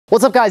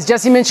What's up guys,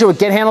 Jesse Minch here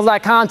with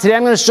GetHandled.com. Today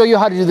I'm going to show you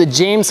how to do the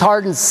James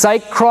Harden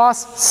Psych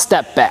cross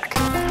step back.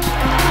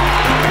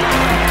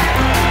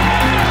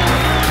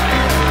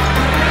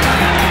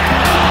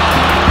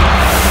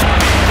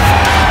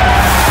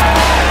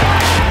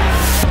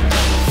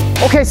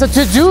 Okay, so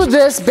to do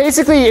this,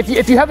 basically,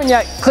 if you haven't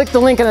yet, click the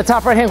link in the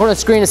top right hand corner of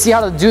the screen to see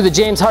how to do the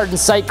James Harden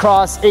Psych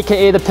cross,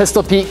 aka the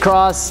Pistol Pete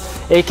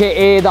cross,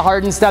 aka the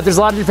Harden step. There's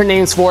a lot of different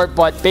names for it,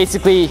 but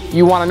basically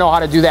you want to know how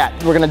to do that.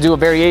 We're going to do a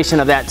variation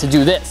of that to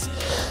do this.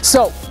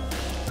 So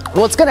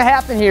what's going to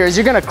happen here is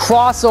you're going to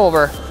cross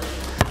over,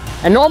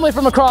 and normally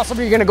from a crossover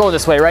you're going to go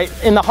this way, right?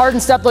 In the Harden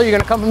step though, you're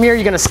going to come from here,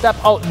 you're going to step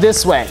out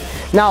this way.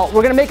 Now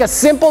we're going to make a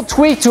simple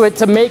tweak to it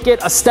to make it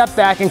a step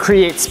back and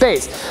create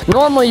space.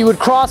 Normally you would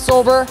cross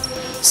over,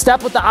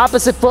 step with the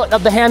opposite foot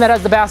of the hand that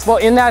has the basketball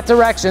in that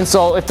direction.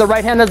 So if the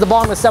right hand has the ball,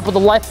 I'm going to step with the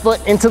left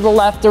foot into the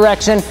left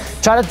direction.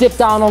 Try to dip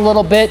down a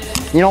little bit,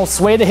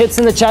 sway the hips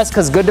in the chest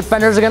because good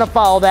defenders are going to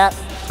follow that.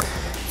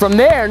 From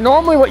there,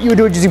 normally what you would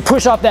do is you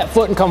push off that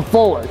foot and come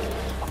forward.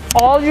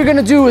 All you're going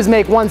to do is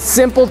make one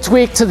simple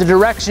tweak to the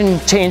direction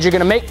change you're going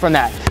to make from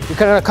that. You're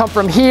going to come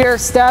from here,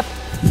 step,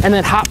 and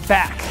then hop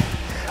back.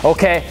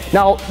 Okay,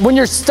 now when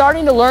you're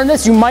starting to learn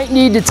this, you might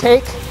need to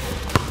take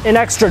an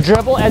extra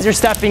dribble as you're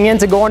stepping in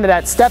to go into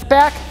that step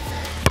back.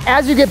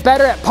 As you get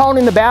better at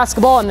pounding the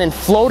basketball and then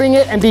floating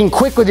it and being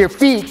quick with your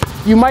feet,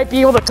 you might be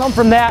able to come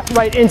from that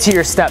right into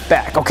your step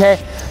back,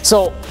 okay?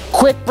 So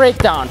quick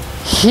breakdown.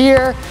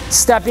 Here,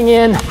 stepping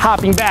in,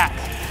 hopping back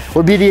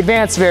would be the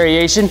advanced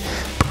variation.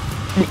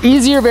 The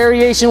easier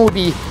variation would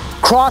be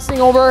crossing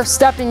over,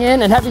 stepping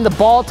in, and having the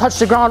ball touch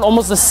the ground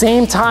almost the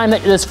same time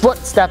that this foot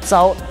steps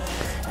out,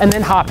 and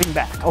then hopping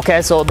back,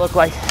 okay? So it would look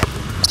like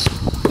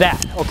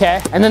that,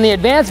 okay? And then the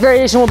advanced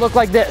variation would look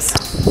like this,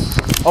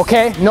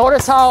 okay?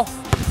 Notice how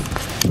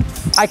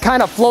I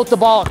kind of float the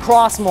ball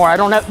across more. I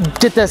don't have to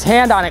get this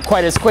hand on it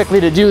quite as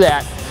quickly to do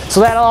that. So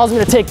that allows me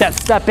to take that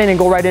step in and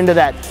go right into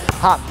that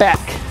hop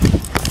back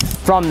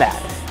from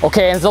that,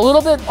 okay? And it's a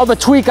little bit of a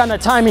tweak on the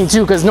timing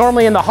too, because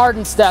normally in the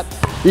Harden step,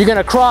 you're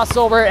gonna cross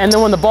over, and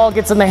then when the ball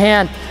gets in the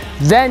hand,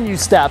 then you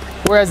step.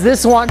 Whereas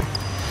this one,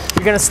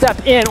 you're gonna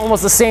step in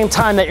almost the same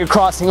time that you're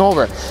crossing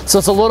over. So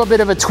it's a little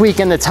bit of a tweak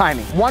in the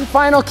timing. One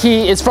final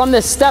key is from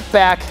this step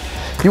back,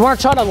 you wanna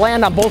try to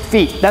land on both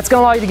feet. That's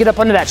gonna allow you to get up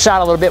under that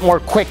shot a little bit more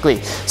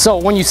quickly. So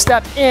when you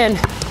step in,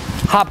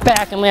 hop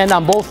back and land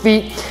on both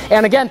feet.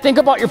 And again, think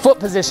about your foot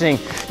positioning.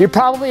 You're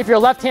probably, if you're a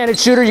left-handed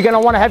shooter, you're gonna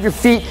wanna have your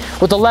feet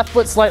with the left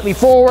foot slightly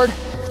forward,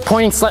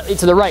 pointing slightly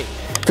to the right.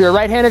 If you're a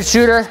right-handed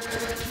shooter,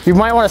 you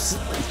might wanna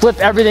flip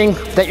everything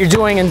that you're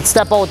doing and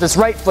step out with this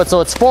right foot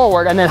so it's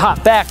forward, and then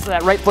hop back so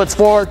that right foot's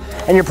forward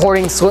and you're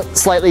pointing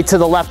slightly to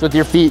the left with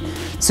your feet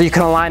so you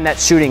can align that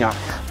shooting arm.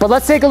 But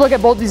let's take a look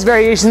at both these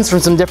variations from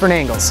some different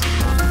angles.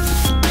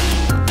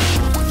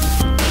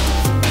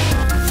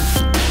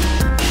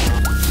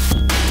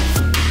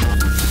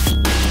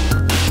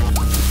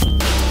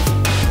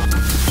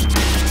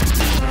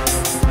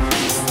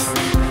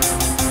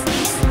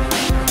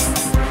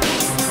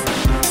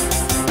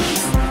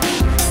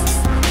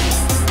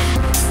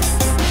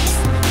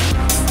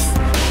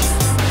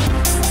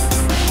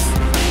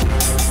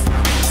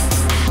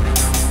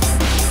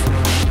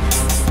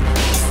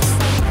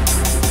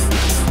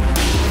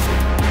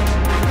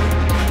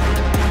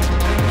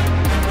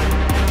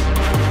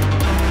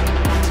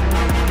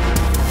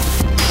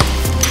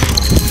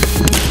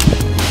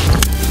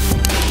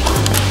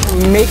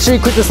 Make sure you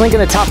click this link in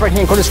the top right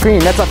hand corner screen.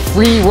 That's a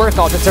free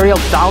workout that's already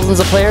helped thousands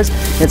of players.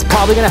 It's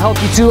probably gonna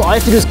help you too. All you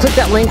have to do is click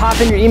that link, hop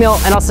in your email,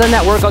 and I'll send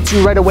that workout to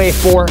you right away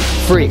for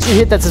free. Make sure you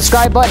hit that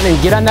subscribe button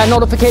and get on that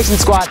notification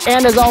squad.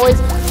 And as always,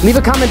 leave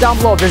a comment down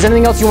below. If there's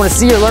anything else you wanna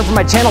see or learn from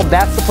my channel,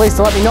 that's the place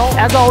to let me know.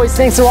 As always,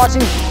 thanks for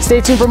watching.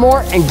 Stay tuned for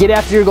more and get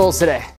after your goals today.